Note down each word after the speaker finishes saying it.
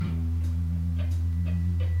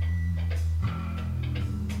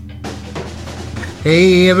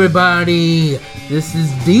Hey everybody, this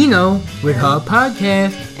is Dino with her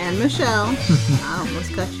podcast. And Michelle. I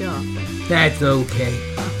almost cut you off there. That's okay.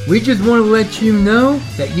 We just want to let you know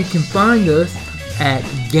that you can find us at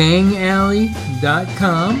gangalley.com.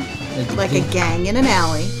 Like a gang in an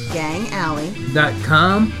alley. Gang alley.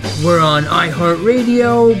 .com. We're on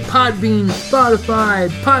iHeartRadio, Podbean, Spotify,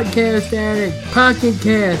 Podcast Addict, Pocket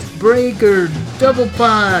Cast, Breaker, Double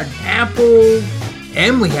Pod, Apple,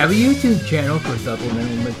 and we have a YouTube channel for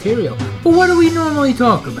supplemental material. But what do we normally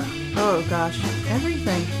talk about? Oh gosh,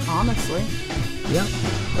 everything, honestly. Yeah.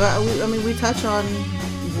 We touch on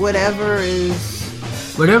whatever is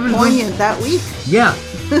Whatever's poignant that week. Yeah.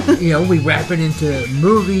 We wrap it into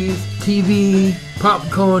movies, TV, pop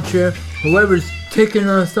culture, whoever's ticking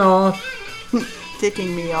us off.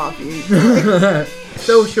 Ticking me off.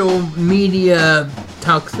 Social media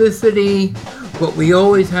toxicity. But we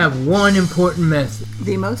always have one important message.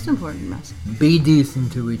 The most important message. Be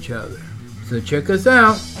decent to each other. So check us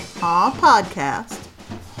out. Aw podcast.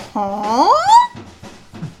 Aw.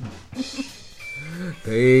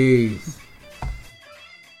 Peace.